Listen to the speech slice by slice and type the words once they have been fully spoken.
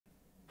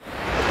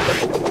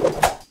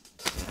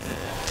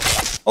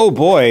Oh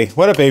boy,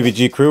 what up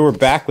AvG crew? We're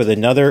back with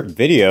another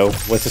video.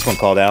 What's this one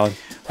called, Alan?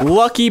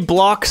 Lucky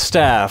Block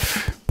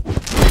Staff.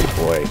 Oh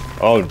boy.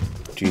 Oh,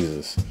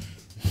 Jesus.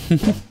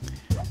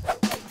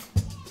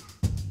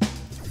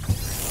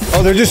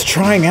 Oh, they're just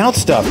trying out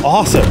stuff.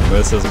 Awesome.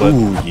 This is what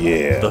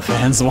the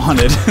fans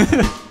wanted.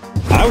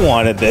 I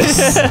wanted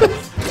this.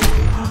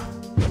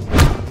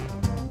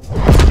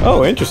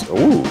 Oh, interesting.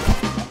 Ooh.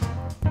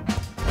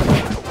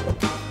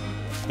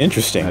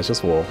 Interesting. It's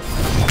just wool.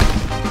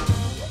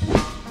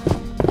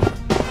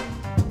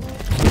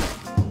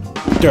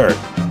 Dirt.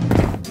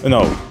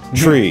 No,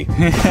 tree.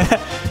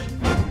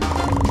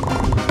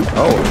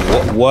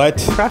 Oh, what?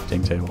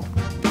 Crafting table.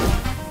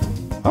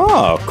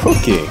 Oh,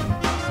 cooking.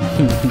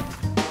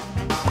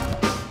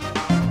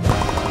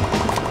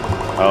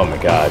 Oh my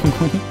god.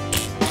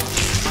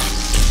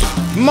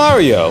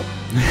 Mario!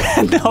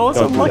 No, it's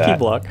Don't a lucky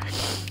block.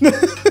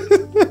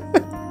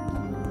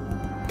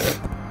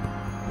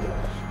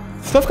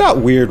 Stuff got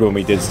weird when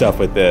we did stuff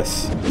with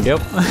this.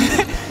 Yep.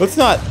 Let's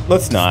not.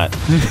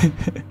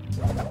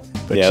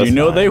 But yeah, you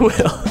know they will.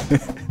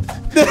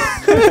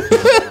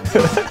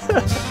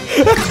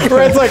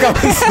 Red's like, I'm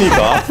gonna sneak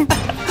off.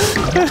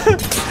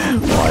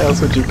 Why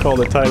else would you call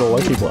the title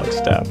Lucky Block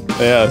Staff?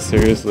 Yeah,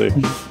 seriously.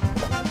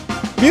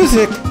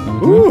 Music!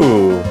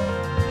 Ooh!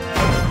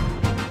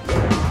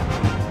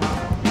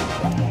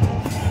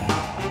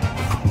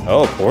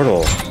 Oh,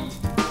 portal.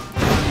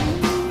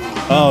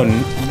 Oh,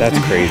 that's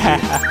crazy.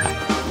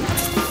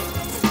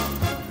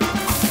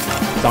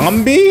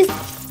 Zombie?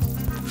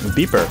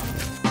 Beeper.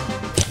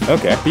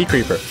 Okay. Bee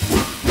creeper.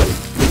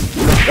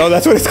 Oh,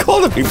 that's what it's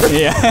called, a beeper?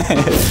 Yeah.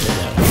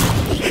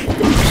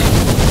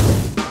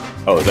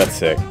 Oh, that's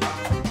sick.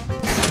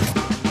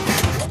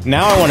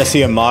 Now I want to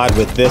see a mod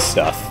with this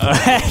stuff.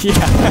 Yeah.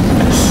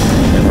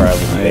 And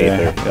rather than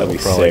Aether. That'll be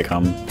probably sick.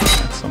 come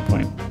at some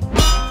point.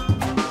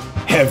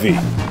 Heavy.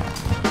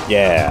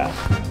 Yeah.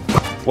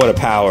 What a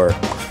power.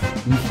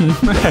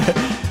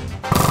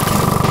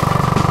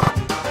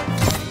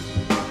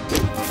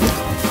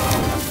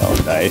 Oh,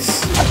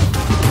 nice.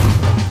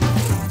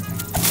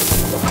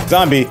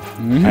 Zombie.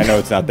 I know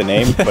it's not the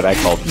name, but I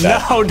called it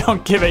that. No,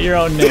 don't give it your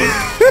own name.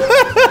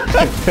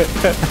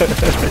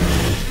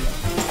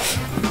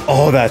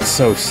 Oh, that's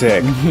so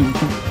sick.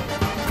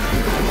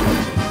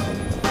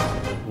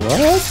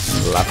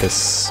 What?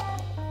 Lapis.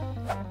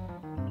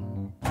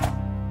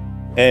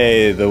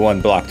 Hey, the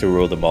one block to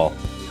rule them all.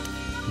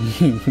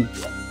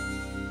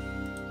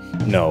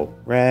 No.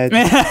 Red.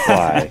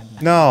 Why?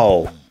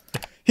 No.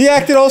 He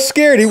acted all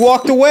scared. He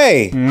walked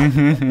away.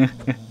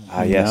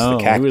 Ah, yes, No,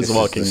 the cactus he was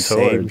walking is the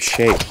same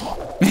shape.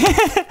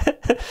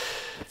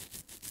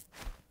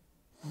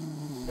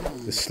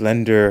 The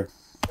slender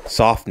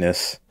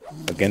softness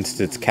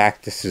against its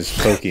cactus's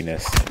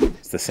pokiness.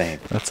 It's the same.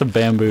 That's a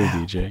bamboo,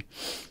 DJ.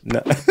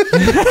 No.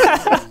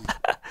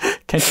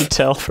 Can't you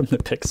tell from the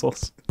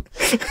pixels?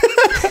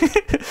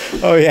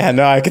 Oh yeah,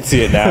 no, I can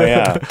see it now,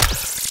 yeah.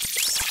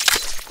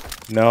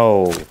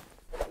 No.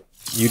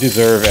 You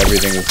deserve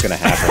everything that's gonna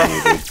happen to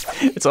you,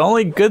 dude. It's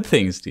only good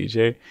things,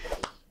 DJ.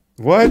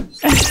 What?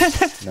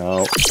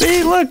 No.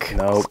 See, look!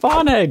 Nope.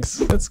 Spawn eggs!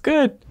 That's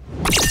good.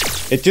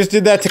 It just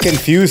did that to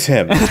confuse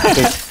him.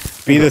 To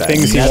be the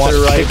things he wants.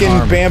 netherite Chicken,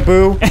 armor.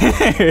 bamboo?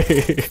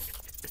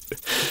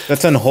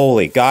 That's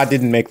unholy. God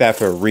didn't make that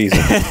for a reason.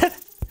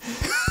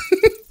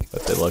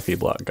 But the Lucky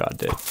Block God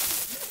did.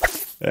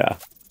 Yeah.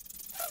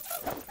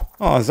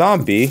 Oh,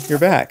 zombie, you're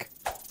back.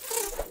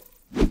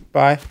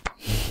 Bye.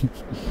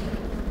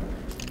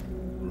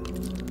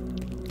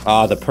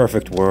 Ah, the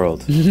perfect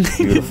world.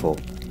 Beautiful.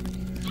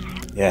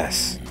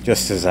 Yes,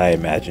 just as I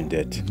imagined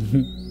it.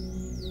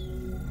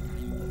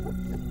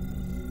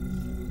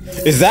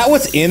 Is that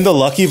what's in the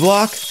Lucky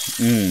Block?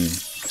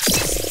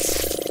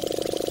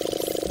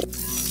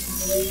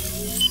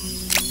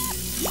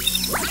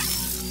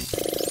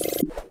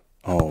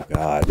 Oh,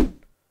 God.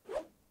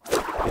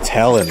 It's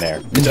hell in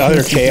there. It's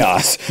utter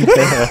chaos.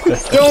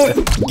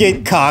 Don't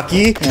get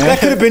cocky. That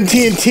could have been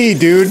TNT,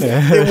 dude.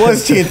 It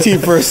was TNT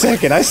for a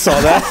second. I saw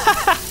that.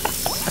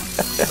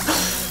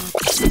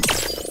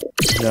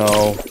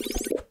 No.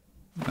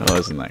 Oh,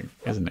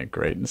 isn't it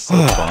great? It's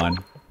so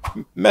fun.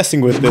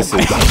 Messing with this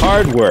is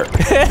hard work.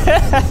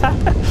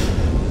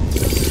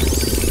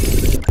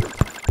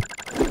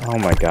 Oh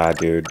my god,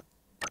 dude.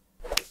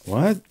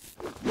 What?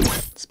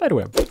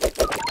 Spiderweb.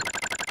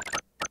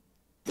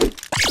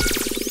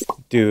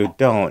 Dude,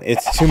 don't.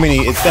 It's too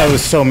many. That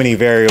was so many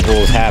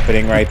variables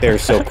happening right there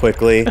so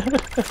quickly.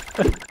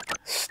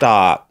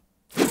 Stop.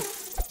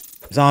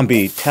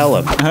 Zombie, tell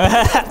him.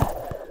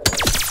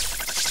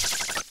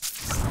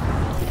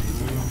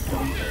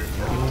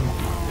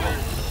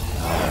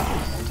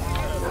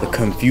 The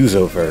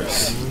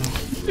Confusoverse.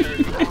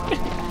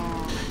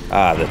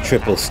 Ah, the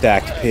triple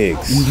stacked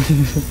pigs.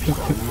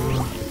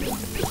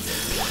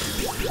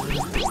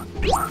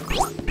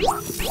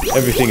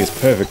 Everything is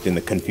perfect in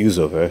the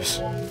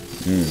Confusoverse.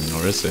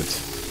 Or is it?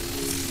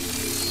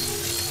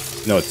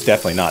 No, it's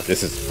definitely not.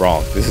 This is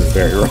wrong. This is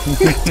very wrong.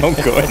 Don't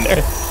go in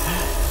there.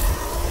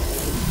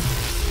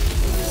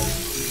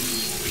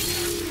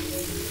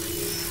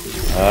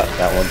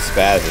 That one's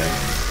spazzing.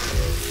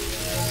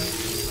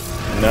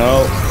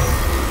 No.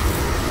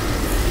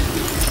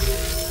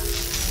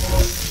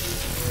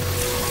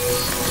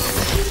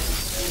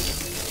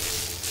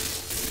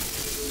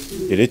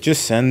 Did it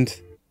just send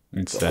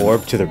the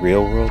orb to the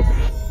real world?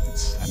 It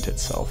sent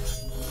itself.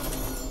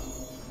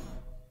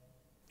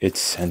 It's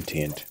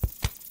sentient.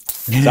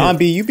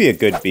 Zombie, you be a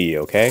good bee,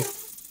 okay?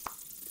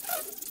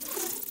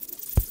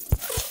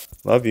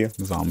 Love you.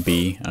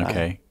 Zombie,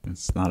 okay.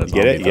 It's not a zombie.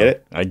 Get it? You get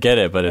it? I get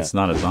it, but it's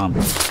not a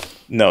zombie.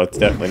 No, it's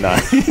definitely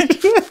not.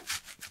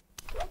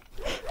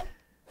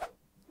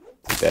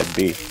 Dead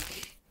bee.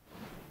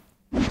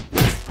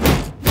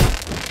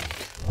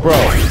 Bro,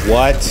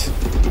 what?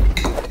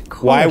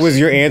 Why was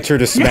your answer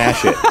to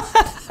smash it?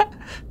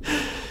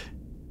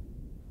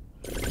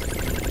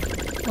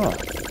 Huh.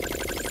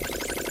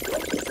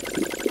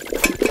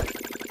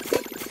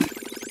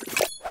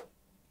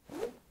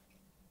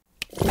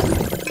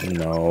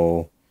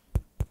 No.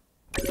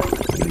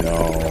 No.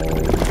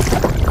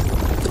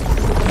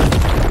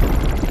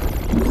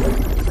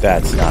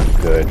 That's not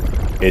good.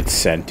 It's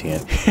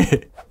sentient.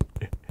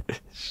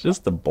 It's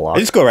just a block. I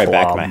just go right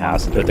back to my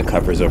house and put the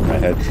covers over my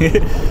head.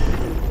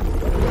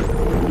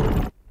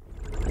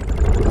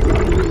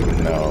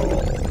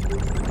 No.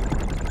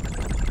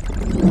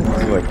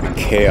 It's like a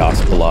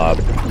chaos blob.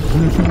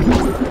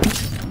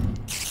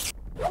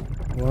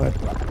 What?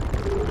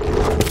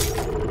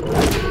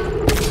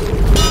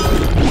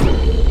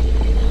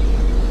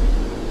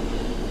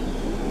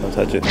 Don't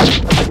touch it.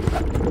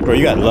 Bro,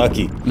 you got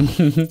lucky.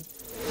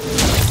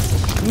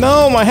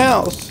 No, my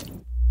house.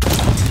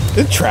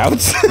 The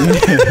trouts.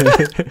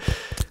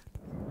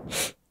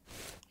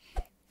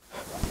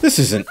 This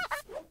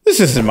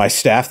isn't my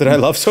staff that I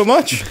love so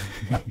much.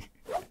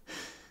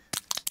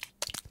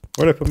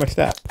 Where'd I put my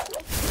staff?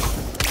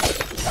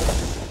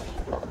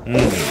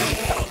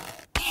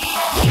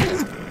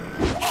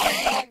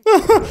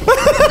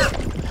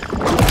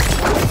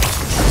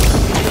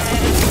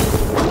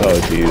 Oh,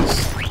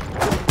 jeez.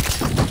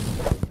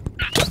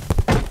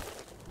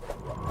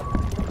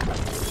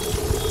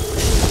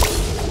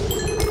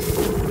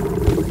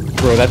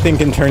 Bro, that thing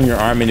can turn your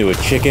arm into a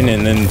chicken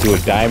and then into a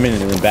diamond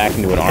and then back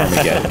into an arm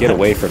again. Get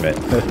away from it.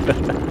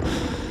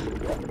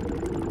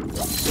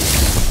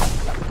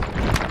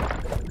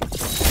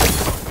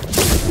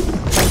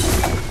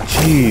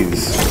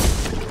 Jeez.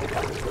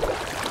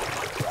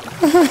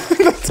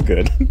 That's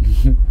good.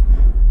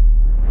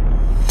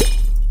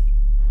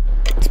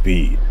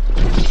 Speed.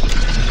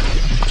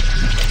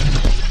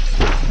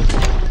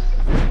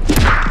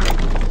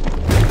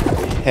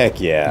 Heck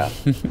yeah.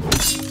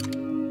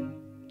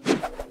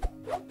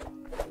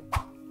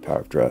 Power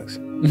of drugs.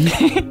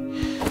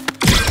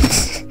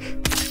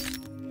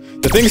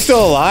 The thing's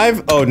still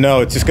alive? Oh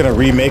no, it's just gonna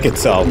remake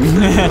itself.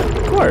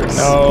 Of course.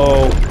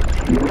 No.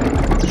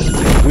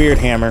 Weird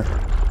hammer.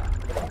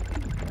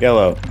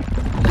 Yellow.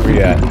 Where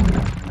you at?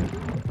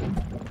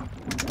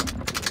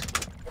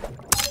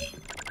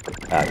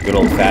 Ah, good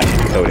old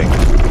fashioned coding.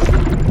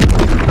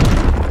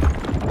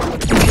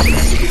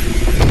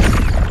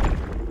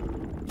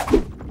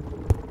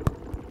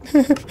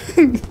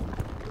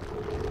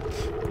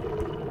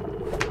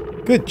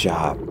 Good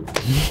job.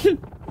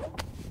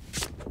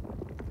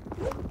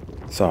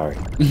 Sorry,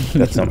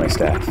 that's not my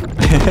staff.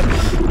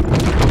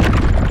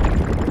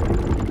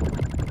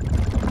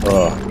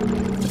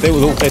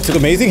 It's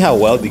amazing how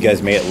well you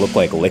guys made it look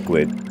like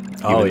liquid.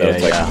 Oh yeah,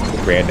 it's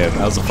like random.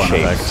 That was a fun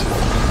shapes. effect.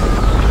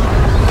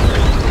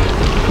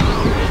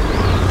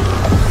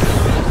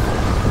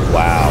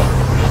 Wow.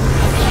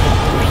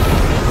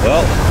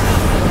 Well,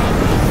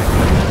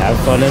 have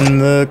fun in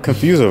the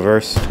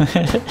Confusoverse.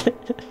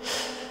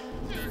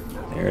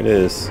 There it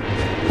is.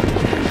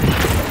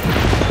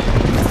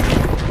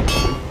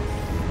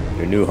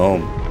 Your new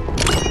home.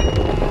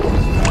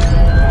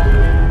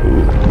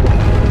 Ooh.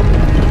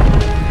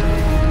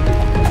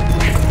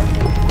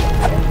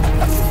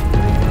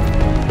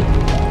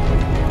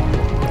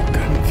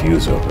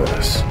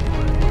 Confusoverse.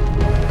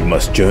 You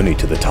must journey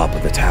to the top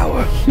of the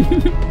tower,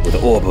 where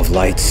the orb of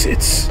light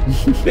sits.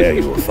 There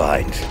you will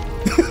find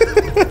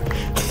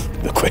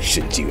the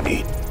questions you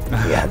need,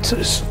 the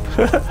answers.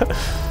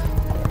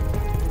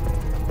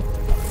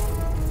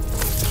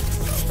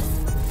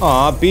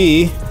 Aw,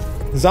 B.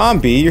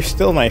 Zombie, you're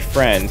still my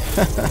friend.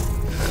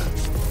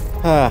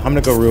 I'm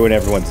gonna go ruin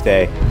everyone's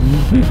day.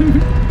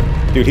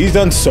 Dude, he's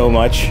done so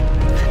much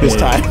this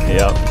time.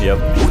 Yep.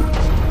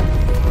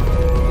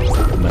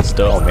 Messed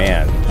up. Oh,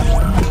 man.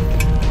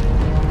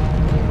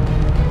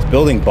 It's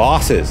building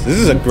bosses. This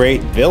is a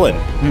great villain.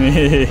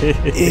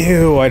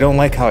 Ew, I don't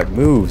like how it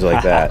moves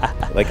like that.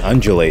 It, like,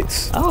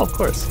 undulates. Oh, of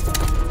course.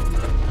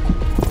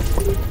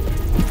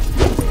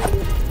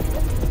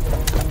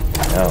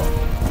 No.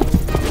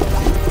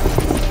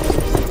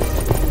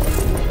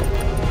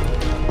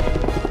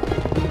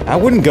 I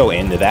wouldn't go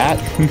into that.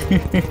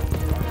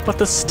 But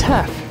the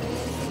staff.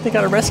 They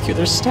gotta rescue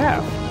their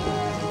staff.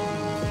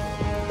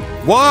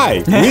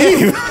 Why?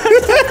 Leave!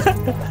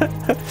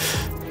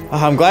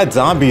 I'm glad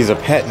Zombie's a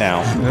pet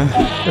now.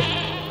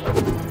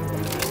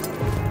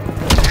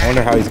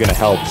 wonder how he's gonna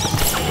help.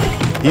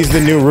 He's the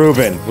new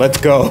Ruben. Let's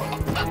go.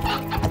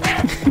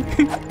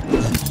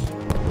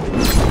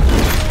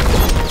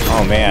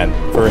 Oh man,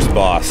 first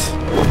boss.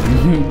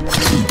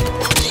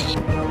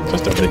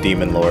 Just of the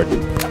Demon Lord.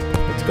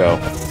 Let's go.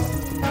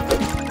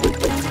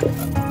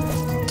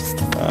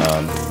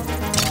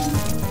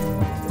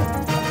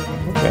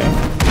 Okay.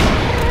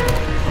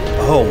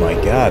 Oh my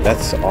god,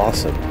 that's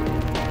awesome.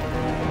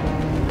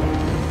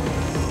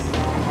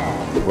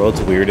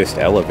 World's weirdest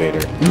elevator.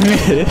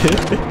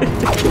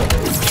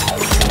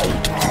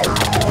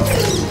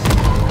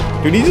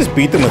 Dude, he just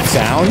beat them with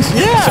sounds?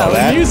 Yeah, saw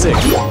that? music.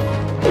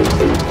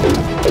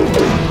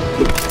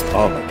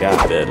 Oh my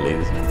god.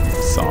 Deadly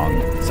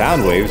song.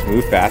 Sound waves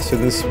move faster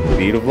than the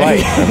speed of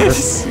light.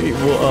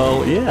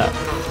 Well, yeah.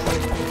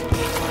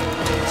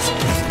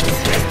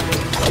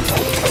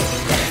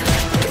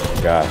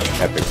 Gosh,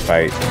 epic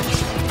fight.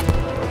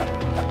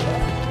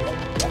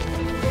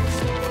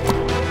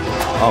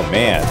 Oh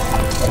man.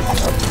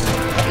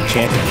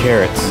 Enchanted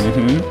carrots.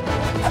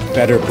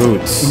 Better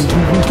boots.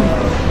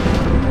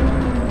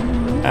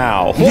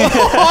 Ow.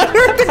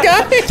 Hurt the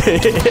guy!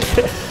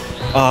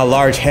 Ah,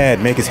 large head.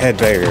 Make his head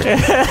bigger.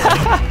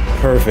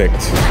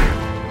 Perfect.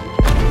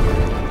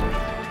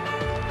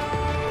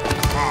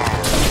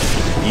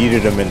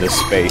 Yeeted him into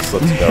space.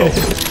 Let's go.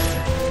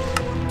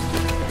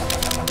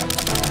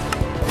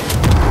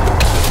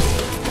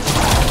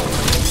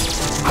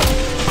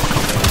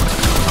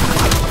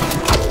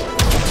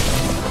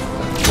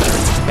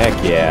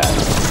 Heck yeah.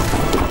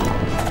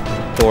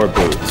 Thor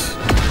boots.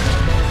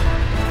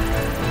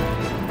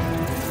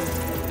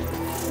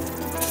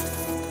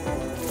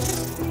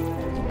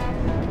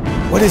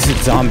 What is it,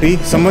 zombie?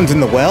 Someone's in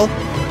the well?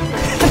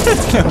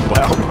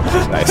 Well,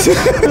 Nice.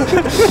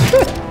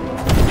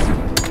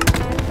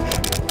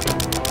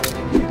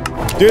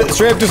 Dude,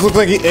 straight up just looks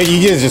like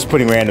he is just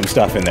putting random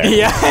stuff in there.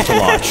 Yeah. To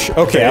launch.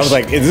 Okay, I was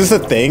like, is this a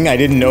thing? I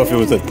didn't know if it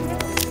was like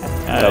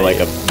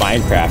a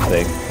Minecraft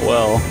thing.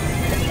 well.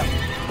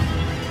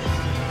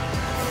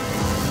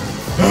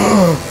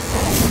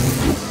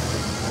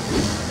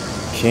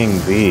 King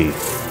Bee.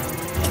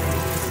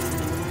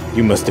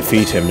 You must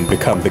defeat him and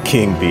become the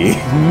King Bee.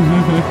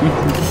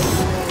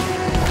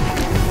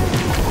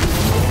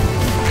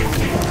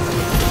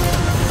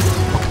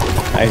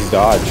 Nice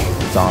dodge,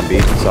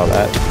 zombie. Saw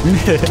that.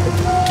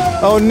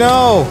 Oh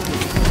no!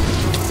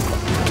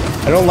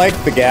 I don't like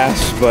the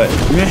gas, but...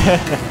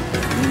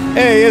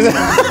 Hey, he has a...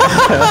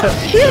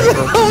 he has a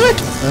helmet!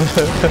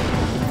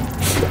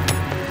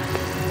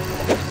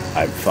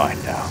 I'm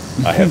fine now.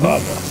 I have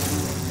armor.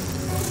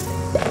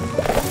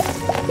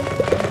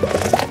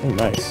 Oh,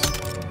 nice.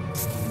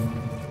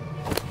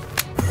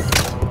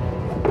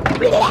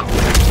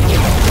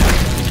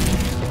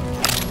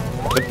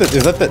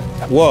 Is that the...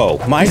 Whoa,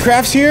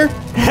 Minecraft's here?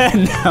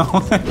 No.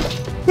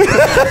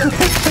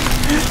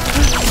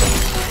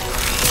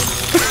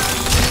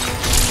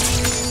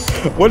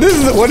 What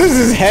does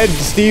his head,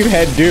 Steve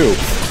head do?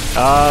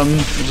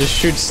 Just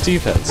shoot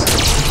Steve heads.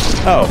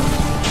 Oh.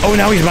 Oh,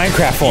 now he's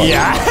Minecraft form.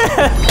 Yeah.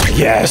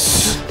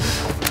 Yes.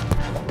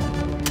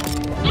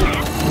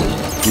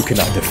 You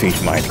cannot defeat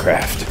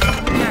Minecraft.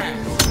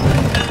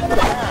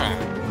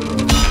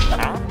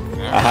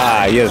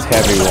 Aha, he has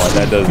heavy one.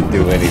 That doesn't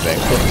do anything.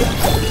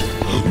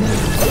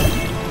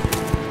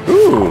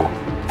 Ooh.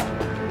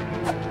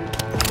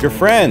 Your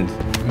friend.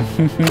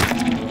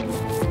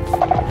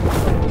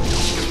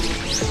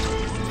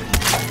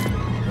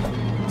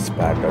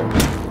 Spider.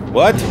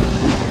 What?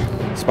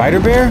 Spider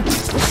bear?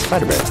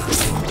 Spider bear.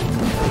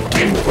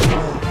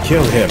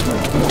 Kill him.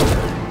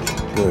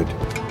 Good.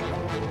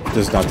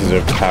 Does not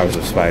deserve the powers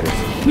of spiders.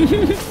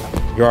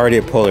 You're already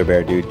a polar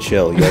bear, dude.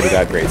 Chill. You already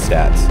got great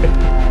stats.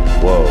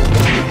 Whoa.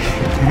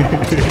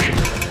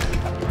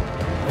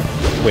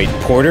 Wait,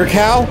 porter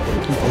cow?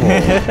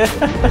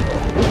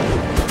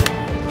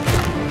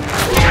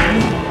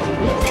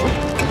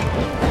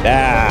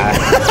 Ah.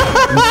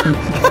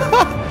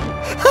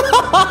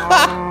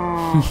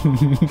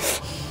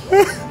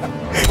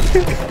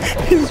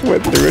 He just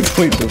went through it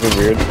until he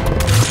disappeared.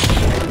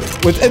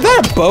 Is that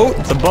a boat?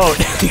 It's a boat.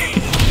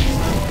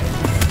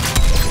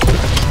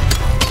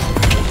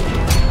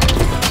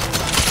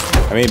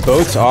 I mean,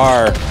 boats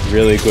are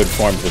really good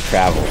forms of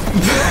travel.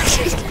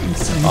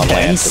 On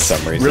land for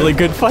some reason. Really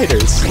good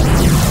fighters.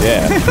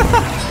 Yeah.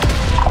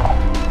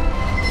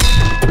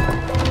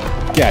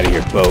 Get out of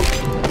here, boat.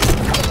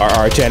 Our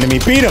arch enemy.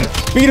 Beat him!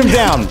 Beat him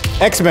down!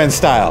 X-Men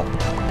style.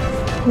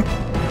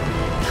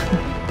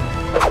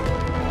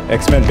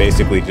 X-Men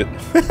basically just...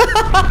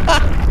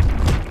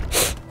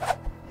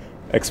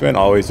 X-Men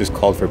always just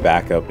called for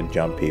backup and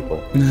jumped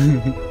people.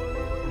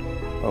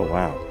 Oh,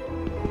 wow.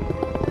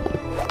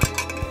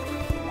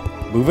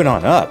 Moving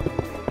on up.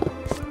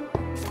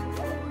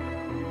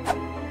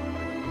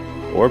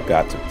 Orb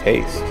got some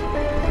taste.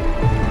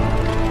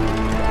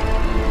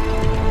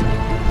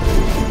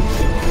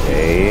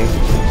 Okay.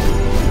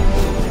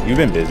 You've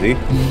been busy.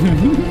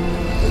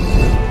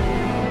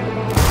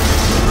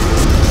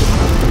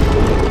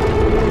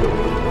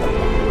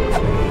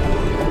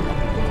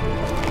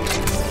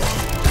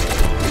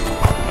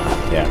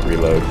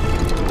 reload.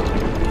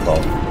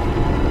 Well.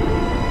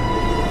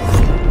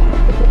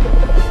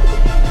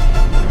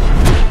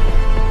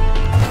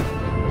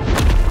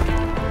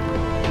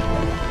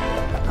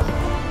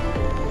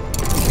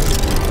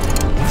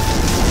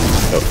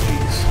 Oh,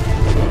 jeez.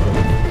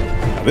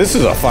 Now, this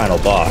is a final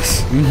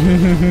boss.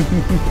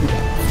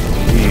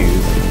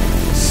 Jeez.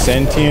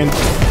 Sentient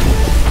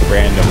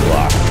random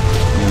block.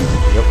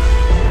 Yep.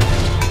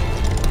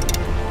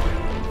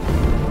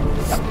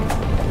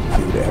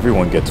 Dude,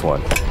 everyone gets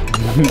one.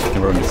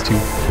 Everyone gets two.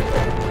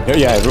 Oh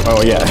yeah,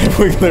 oh yeah,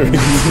 everyone literally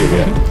gets two,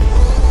 yeah.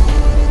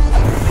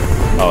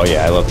 Oh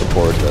yeah, I love the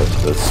board,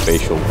 the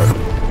spatial one.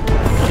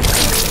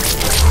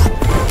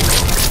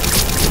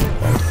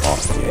 Oh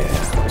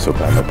yeah, I'm so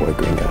glad my boy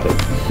Green got it.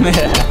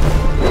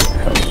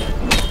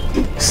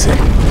 Sick.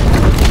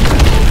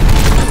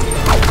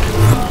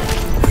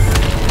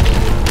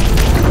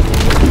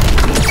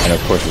 And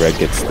of course Red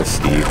gets the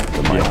Steve,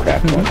 the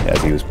Minecraft one,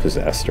 as he was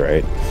possessed,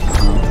 right?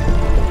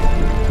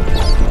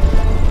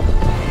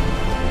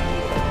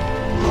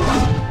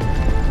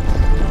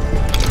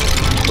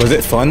 Was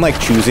it fun, like,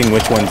 choosing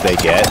which ones they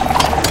get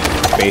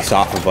based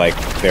off of, like,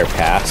 their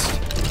past?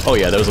 Oh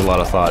yeah, there was a lot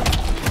of thought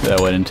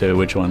that went into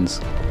which ones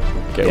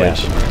get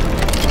which.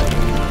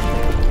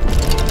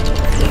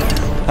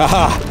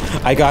 Haha!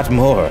 I got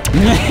more!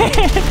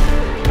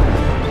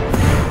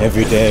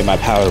 Every day my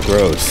power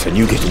grows, and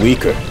you get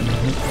weaker.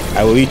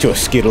 I will eat your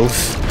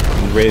Skittles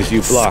and raise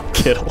you blocks.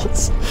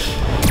 Skittles.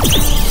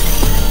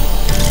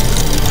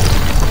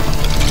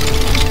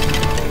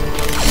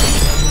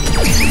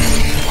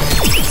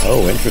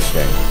 Oh,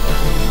 interesting.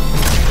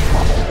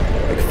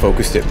 Like,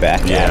 focused it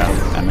back Yeah, at him.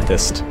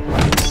 Amethyst.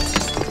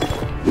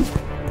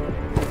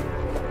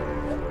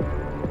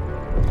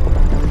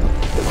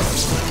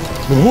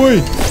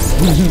 Boy!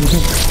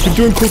 Keep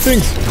doing cool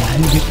things!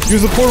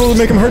 Use the portal to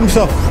make him hurt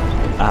himself!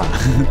 Ah.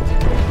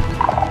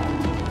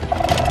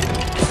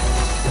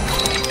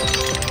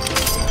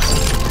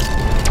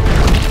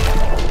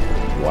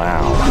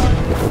 Wow.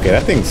 Okay,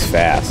 that thing's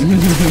fast.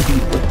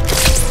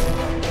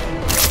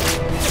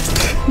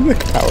 The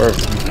power of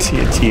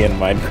TNT in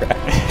Minecraft.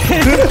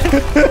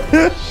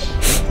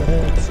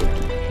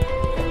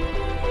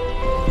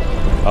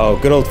 Oh,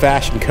 good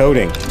old-fashioned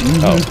coding.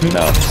 Oh,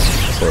 no.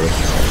 Sorry.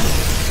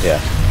 Yeah.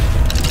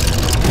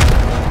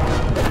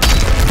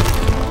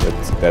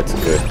 That's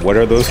good. What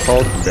are those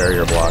called?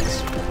 Barrier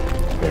blocks.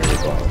 Barrier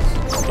blocks.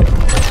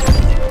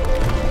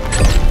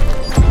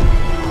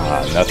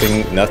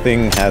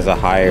 Nothing has a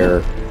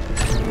higher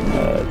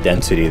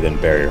density than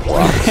barrier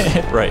blocks.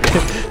 Right.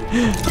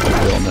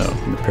 Like we all know,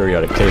 in the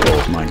periodic table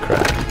of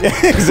Minecraft.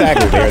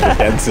 Exactly, they're the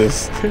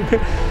densest.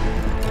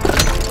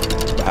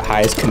 The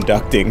highest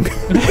conducting.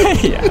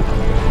 Yeah.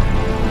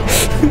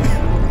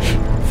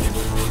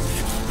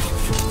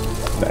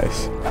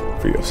 Nice.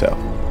 For yourself.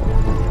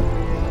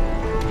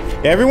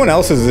 Yeah, everyone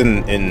else is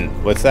in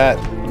what's that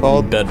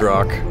called?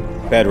 Bedrock.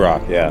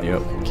 Bedrock, yeah.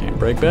 Yep. Can't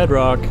break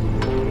bedrock.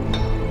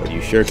 But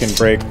you sure can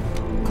break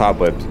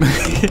cobwebs.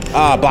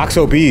 Ah, box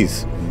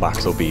OBs.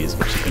 Box OBs,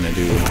 what you gonna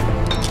do?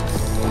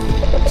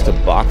 Just a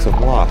box of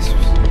wasps.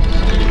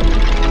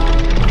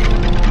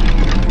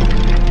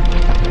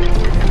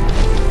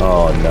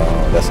 Oh no,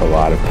 that's a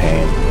lot of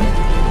pain.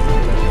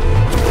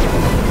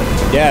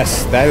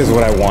 Yes, that is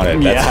what I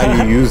wanted. That's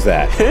how you use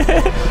that.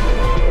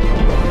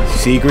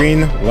 See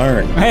green,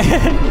 learn.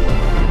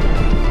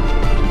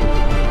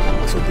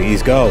 So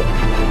bees go.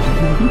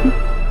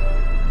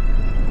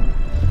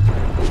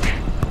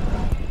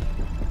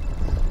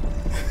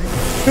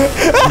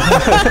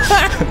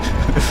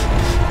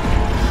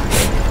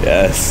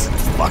 Yes.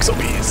 Box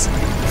OBs.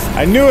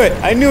 I knew it!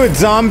 I knew it,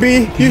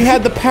 zombie! You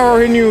had the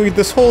power in you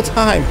this whole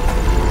time.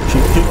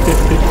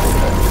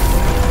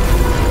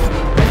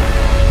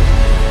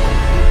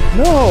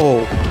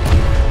 No!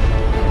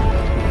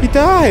 He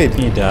died!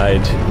 He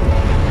died.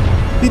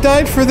 He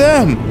died for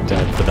them! He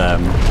died for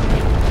them.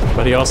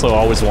 But he also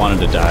always wanted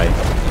to die.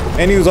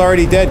 And he was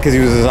already dead because he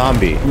was a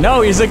zombie.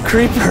 No, he's a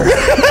creeper.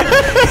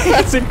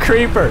 He's a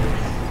creeper.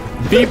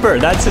 Beeper,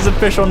 that's his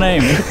official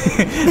name.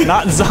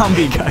 Not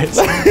zombie, guys.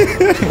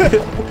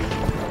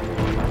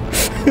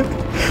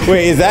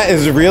 Wait, is that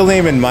his real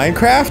name in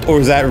Minecraft, or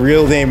is that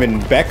real name in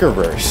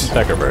Beckerverse?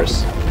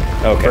 Beckerverse.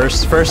 Okay.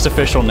 First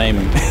official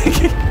name.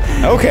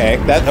 Okay,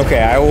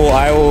 I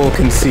will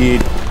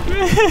concede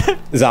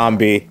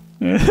zombie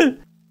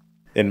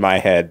in my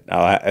head.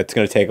 It's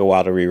gonna take a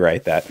while to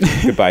rewrite that.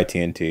 Goodbye,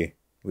 TNT.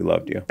 We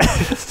loved you.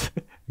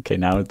 Okay,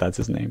 now that's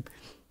his name.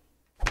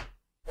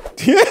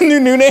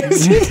 new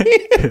names.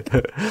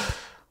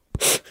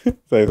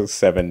 Like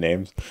 7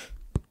 names.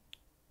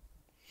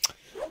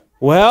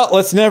 Well,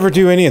 let's never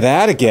do any of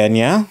that again,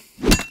 yeah?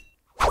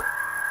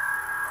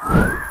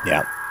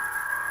 Yeah.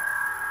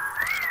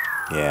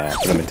 Yeah,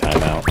 put him in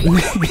timeout.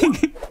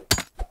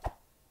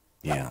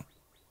 Yeah.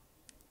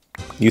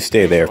 You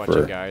stay there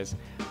for guys.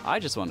 I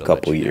just wanted to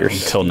couple let you know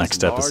years. until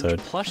next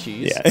episode.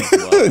 Yeah,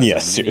 yeah,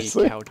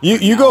 seriously.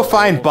 You go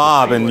find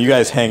Bob and you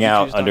guys hang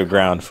out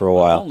underground for a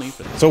while.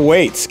 So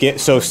wait,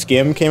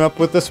 Skim came up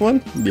with this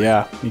one?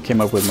 Yeah, he came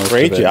up with most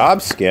Great of it.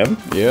 job, Skim.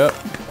 Yep.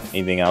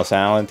 Anything else,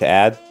 Alan, to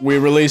add? We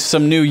released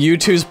some new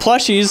U2's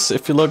plushies.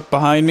 If you look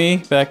behind me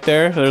back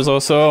there, there's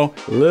also,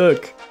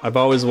 look. I've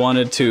always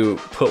wanted to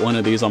put one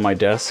of these on my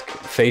desk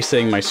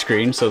facing my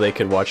screen so they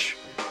could watch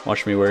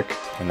me work.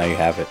 And now you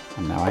have it.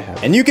 And now I have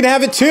it. And you can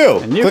have it too.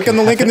 Click on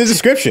the link in the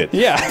description.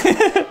 Yeah.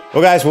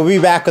 Well, guys, we'll be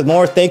back with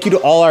more. Thank you to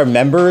all our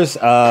members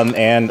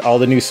and all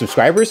the new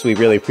subscribers. We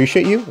really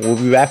appreciate you. We'll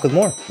be back with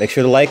more. Make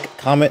sure to like,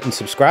 comment, and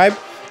subscribe.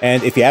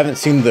 And if you haven't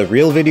seen the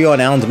real video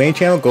on Alan's main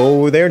channel, go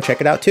over there and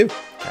check it out too.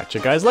 Catch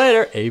you guys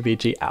later.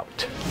 AvG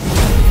out.